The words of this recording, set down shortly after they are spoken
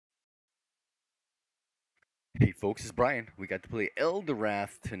Hey folks, it's Brian. We got to play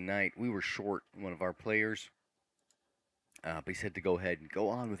Elderath tonight. We were short one of our players, but he said to go ahead and go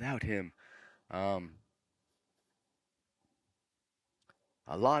on without him. Um,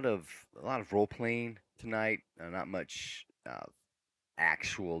 a lot of role playing tonight. Not much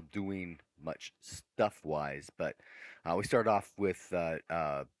actual doing much stuff wise, but we start off with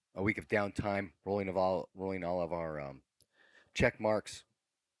a week of downtime, rolling all of our check marks.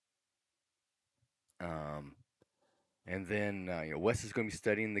 Um, And then Wes is going to be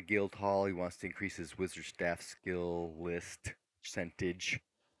studying the guild hall. He wants to increase his wizard staff skill list percentage.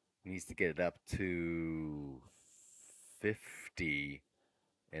 He needs to get it up to 50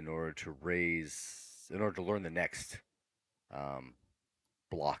 in order to learn the next um,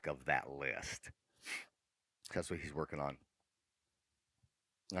 block of that list. That's what he's working on.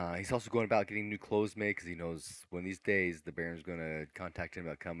 He's also going about getting new clothes made because he knows one of these days the Baron's going to contact him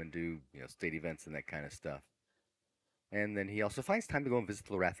about come and do state events and that kind of stuff. And then he also finds time to go and visit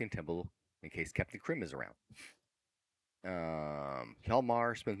the Lorathian temple in case Captain Krim is around.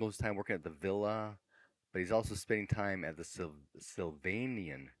 Hjalmar spends most of the time working at the villa, but he's also spending time at the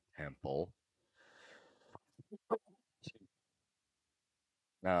Sylvanian temple.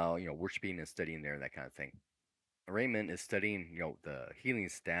 Worshiping and studying there, that kind of thing. Raymond is studying, the healing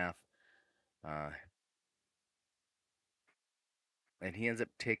staff, uh, and he ends up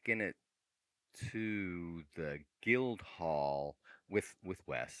taking it to the guild hall with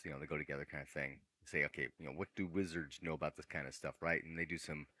Wes. They go together, kind of thing. Say, okay, what do wizards know about this kind of stuff, right? And they do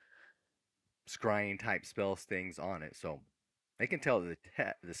some scrying type spells things on it, so they can tell the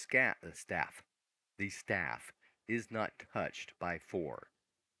staff is not touched by four,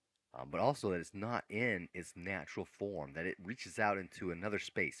 but also that it's not in its natural form, that it reaches out into another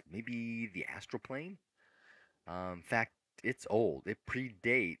space, maybe the astral plane. In fact, it's old. It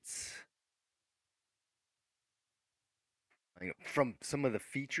predates from some of the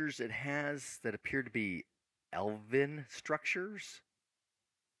features it has that appear to be elven structures.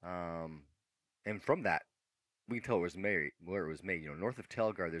 Um, and from that, we can tell where it was made. North of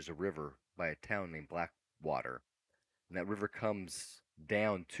Telgar, there's a river by a town named Blackwater, and that river comes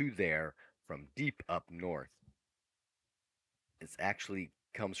down to there from deep up north. It actually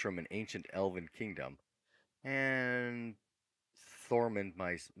comes from an ancient elven kingdom, and Thormund,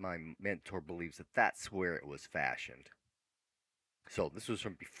 my mentor, believes that that's where it was fashioned. So this was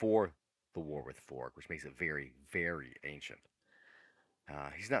from before the war with Fork, which makes it very, very ancient.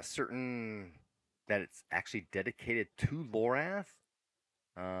 He's not certain that it's actually dedicated to Lorath.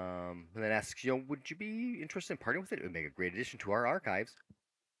 And then asks, would you be interested in partnering with it? It would make a great addition to our archives.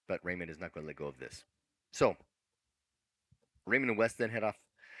 But Raymond is not going to let go of this. So Raymond and West then head off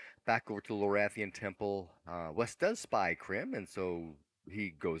back over to the Lorathian temple. West does spy Krim, and so he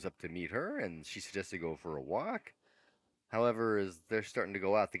goes up to meet her, and she suggests they go for a walk. However, as they're starting to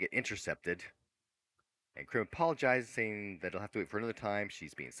go out, they get intercepted, and Krim apologizes, saying that he'll have to wait for another time.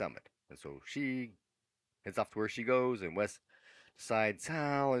 She's being summoned, and so she heads off to where she goes, and West decides,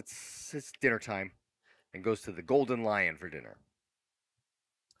 oh, it's dinner time, and goes to the Golden Lion for dinner.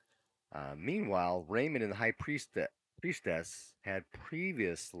 Meanwhile, Raymond and the priestess had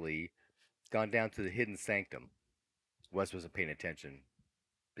previously gone down to the hidden sanctum. Wes wasn't paying attention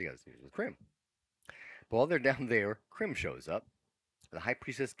because he was with Krim. But while they're down there, Krim shows up. The high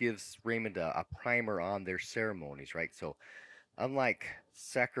priestess gives Raymond a primer on their ceremonies, right? So, unlike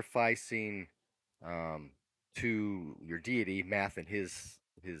sacrificing um, to your deity, Math in his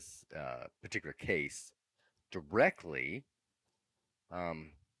particular case, directly,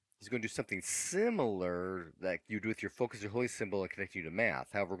 um, he's going to do something similar that you do with your focus, your holy symbol, and connect you to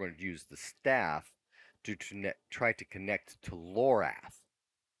Math. However, we're going to use the staff to try to connect to Lorath.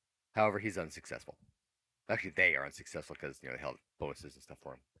 However, he's unsuccessful. Actually, they are unsuccessful because they held bonuses and stuff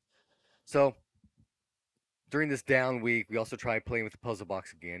for him. So during this down week, we also tried playing with the puzzle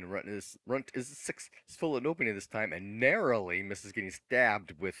box again. Runt is successful in opening this time and narrowly misses getting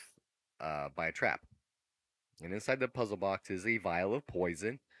stabbed with by a trap. And inside the puzzle box is a vial of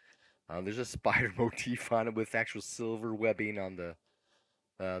poison. There's a spider motif on it with actual silver webbing on the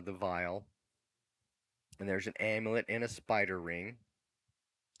vial, and there's an amulet and a spider ring.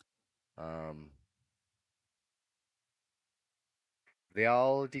 Um, they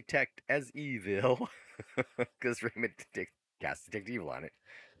all detect as evil because Raymond casts detect evil on it.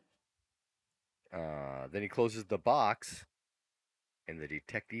 Then he closes the box, and the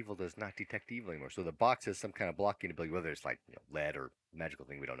detect evil does not detect evil anymore. So the box has some kind of blocking ability, whether it's like lead or magical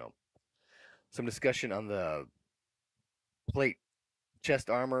thing, we don't know. Some discussion on the plate chest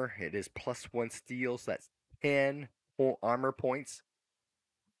armor. It is +1 steel, so that's 10 armor points.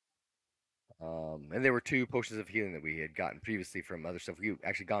 And there were 2 potions of healing that we had gotten previously from other stuff. We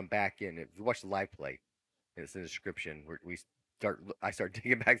actually gone back in. If you watch the live play, it's in the description. Where I start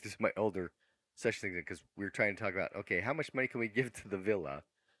digging back through my older session things because we were trying to talk about, okay, how much money can we give to the villa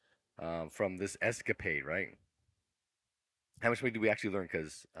from this escapade, right? How much money do we actually learn?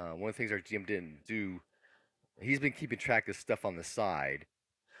 Because one of the things our GM didn't do, he's been keeping track of stuff on the side,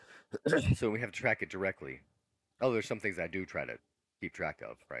 so we have to track it directly. Oh, there's some things I do try to keep track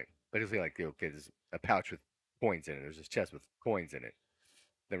of, right? But it's like, okay, there's a pouch with coins in it. There's this chest with coins in it.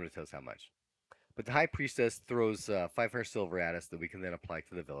 Never tells how much. But the high priestess throws 500 silver at us that we can then apply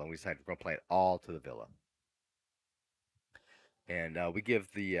to the villa, and we decide we're going to apply it all to the villa. And we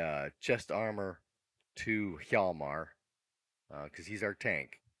give the chest armor to Hjalmar because he's our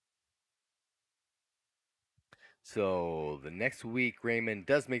tank. So the next week, Raymond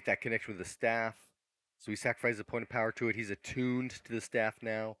does make that connection with the staff. So he sacrifices a point of power to it. He's attuned to the staff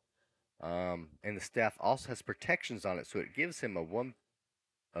now. And the staff also has protections on it, so it gives him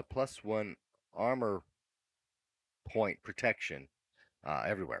a +1 armor point protection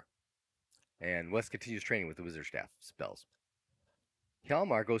everywhere. And Wes continues training with the wizard staff spells.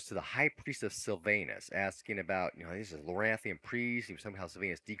 Hjalmar goes to the high priest of Sylvanus, asking about, he's a Lorathian priest. He was talking about how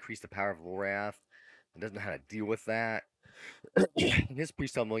Sylvanus decreased the power of Lorath and doesn't know how to deal with that. And his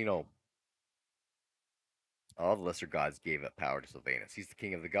priest tell him, well, all the lesser gods gave up power to Sylvanus. He's the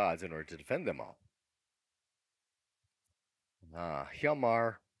king of the gods in order to defend them all.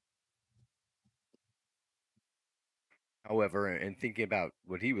 Hjalmar, however, in thinking about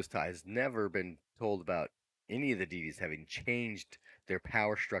what he was taught, has never been told about any of the deities having changed their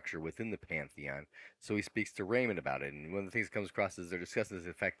power structure within the pantheon. So he speaks to Raymond about it, and one of the things that comes across as they're discussing is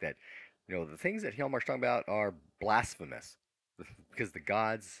the fact that, the things that Hjalmar's talking about are blasphemous because the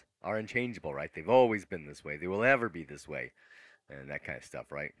gods are unchangeable, right? They've always been this way. They will ever be this way, and that kind of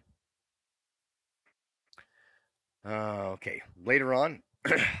stuff, right? Okay. Later on,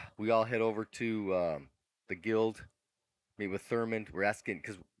 we all head over to the guild, meet with Thurmond. We're asking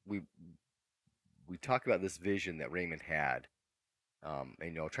because we talk about this vision that Raymond had,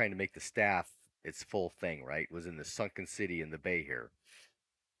 and trying to make the staff its full thing, right? Was in the sunken city in the bay here.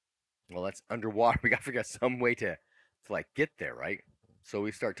 Well, that's underwater. We got to figure out some way to like get there, right? So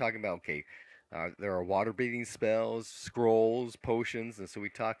we start talking about, okay, there are water breathing spells, scrolls, potions, and so we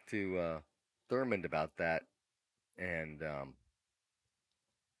talked to Thurmond about that, and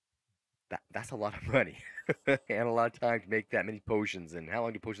that's a lot of money and a lot of time to make that many potions, and how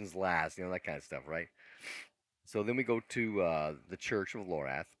long do potions last? That kind of stuff, right? So then we go to the Church of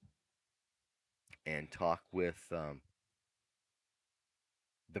Lorath and talk with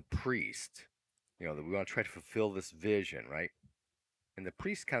the priest. That we want to try to fulfill this vision, right? And the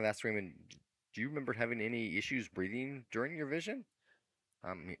priest kind of asked Raymond, "Do you remember having any issues breathing during your vision?"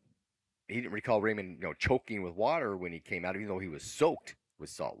 He didn't recall Raymond, choking with water when he came out, even though he was soaked with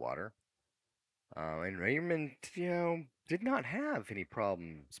salt water. And Raymond, did not have any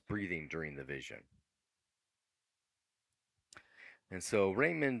problems breathing during the vision. And so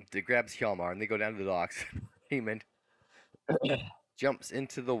Raymond grabs Hjalmar and they go down to the docks. Raymond jumps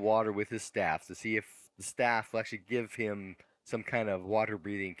into the water with his staff to see if the staff will actually give him some kind of water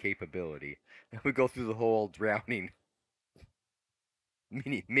breathing capability. And we go through the whole drowning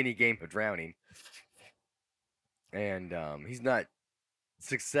mini game of drowning. And he's not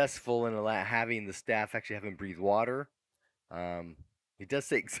successful in having the staff actually have him breathe water. He does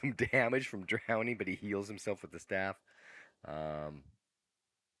take some damage from drowning, but he heals himself with the staff.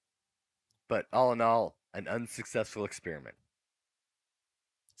 But all in all, an unsuccessful experiment.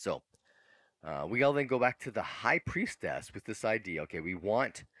 So we all then go back to the high priestess with this idea. Okay, we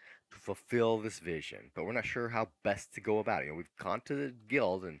want to fulfill this vision, but we're not sure how best to go about it. We've gone to the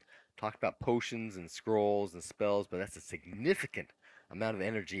guild and talked about potions and scrolls and spells, but that's a significant amount of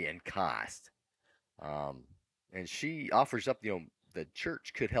energy and cost. And she offers up, the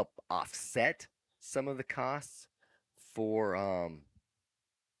church could help offset some of the costs for an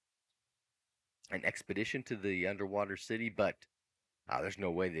expedition to the underwater city, but there's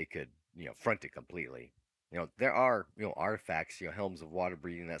no way they could, front it completely. There are, artifacts, helms of water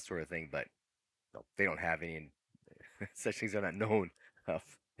breathing, that sort of thing, but they don't have any, and such things are not known of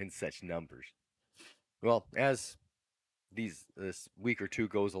in such numbers. Well, as this week or two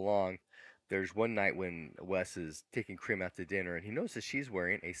goes along, there's one night when Wes is taking Krim out to dinner, and he notices she's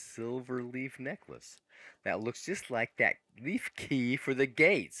wearing a silver leaf necklace that looks just like that leaf key for the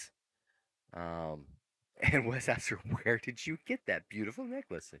gates. Um, and Wes asks her, "Where did you get that beautiful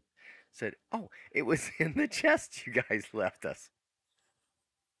necklace?" And said, "Oh, it was in the chest you guys left us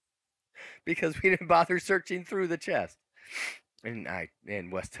because we didn't bother searching through the chest."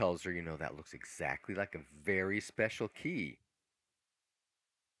 And Wes tells her, that looks exactly like a very special key.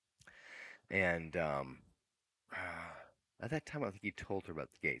 And at that time, I think he told her about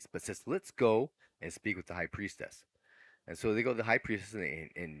the gates, but says, "Let's go and speak with the high priestess." And so they go to the high priestess,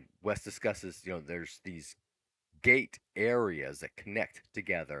 and Wes discusses, there's these gate areas that connect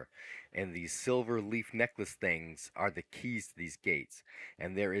together, and these silver leaf necklace things are the keys to these gates.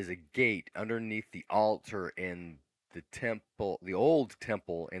 And there is a gate underneath the altar in the temple, the old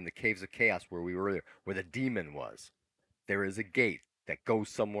temple in the caves of chaos where we were, where the demon was. There is a gate that goes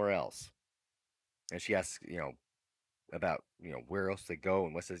somewhere else. And she asks, about where else they go,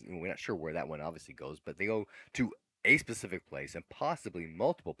 and Wes says, we're not sure where that one obviously goes, but they go to a specific place and possibly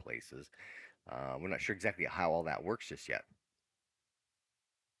multiple places. We're not sure exactly how all that works just yet.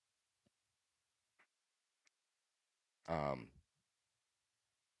 Um,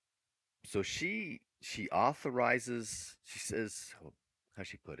 so she authorizes. She says, how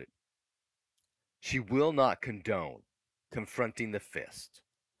she put it? She will not condone confronting the fist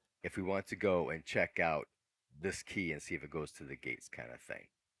if we want to go and check out this key and see if it goes to the gates, kind of thing.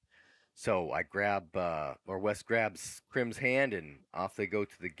 So I grab, or Wes grabs Crim's hand, and off they go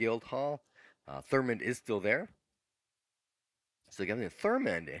to the guild hall. Thurmond is still there. So they give him the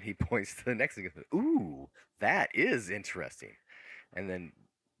Thurmond, and he points to the next thing. Ooh, that is interesting. And then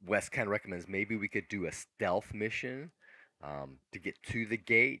Wes kind of recommends maybe we could do a stealth mission to get to the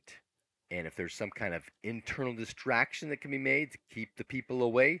gate. And if there's some kind of internal distraction that can be made to keep the people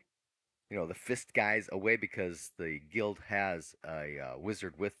away, the fist guys away, because the guild has a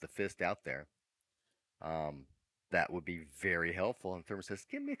wizard with the fist out there. Um, that would be very helpful. And Thurman says,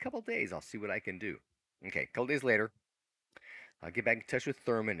 "Give me a couple days. I'll see what I can do." Okay, a couple days later, I get back in touch with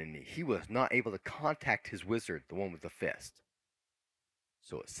Thurman, and he was not able to contact his wizard, the one with the fist.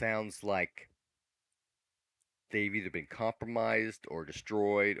 So it sounds like they've either been compromised or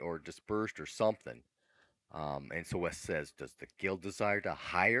destroyed or dispersed or something. And so Wes says, "Does the guild desire to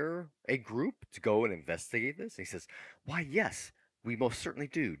hire a group to go and investigate this?" And he says, "Why, yes, we most certainly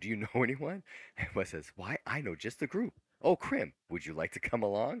do. Do you know anyone?" And Wes says, "Why, I know just the group. Oh, Crim, would you like to come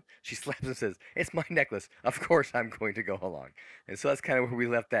along?" She slaps and says, "It's my necklace. Of course I'm going to go along." And so that's kind of where we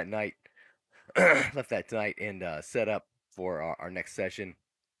left that night, and set up for our next session,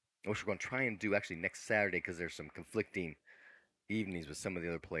 which we're going to try and do actually next Saturday because there's some conflicting evenings with some of the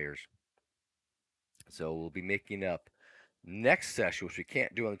other players. So we'll be making up next session, which we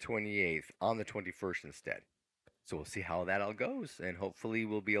can't do on the 28th, on the 21st instead. So we'll see how that all goes, and hopefully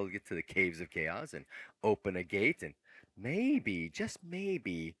we'll be able to get to the Caves of Chaos and open a gate, and maybe, just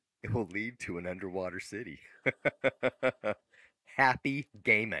maybe, it will lead to an underwater city. Happy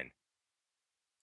gaming.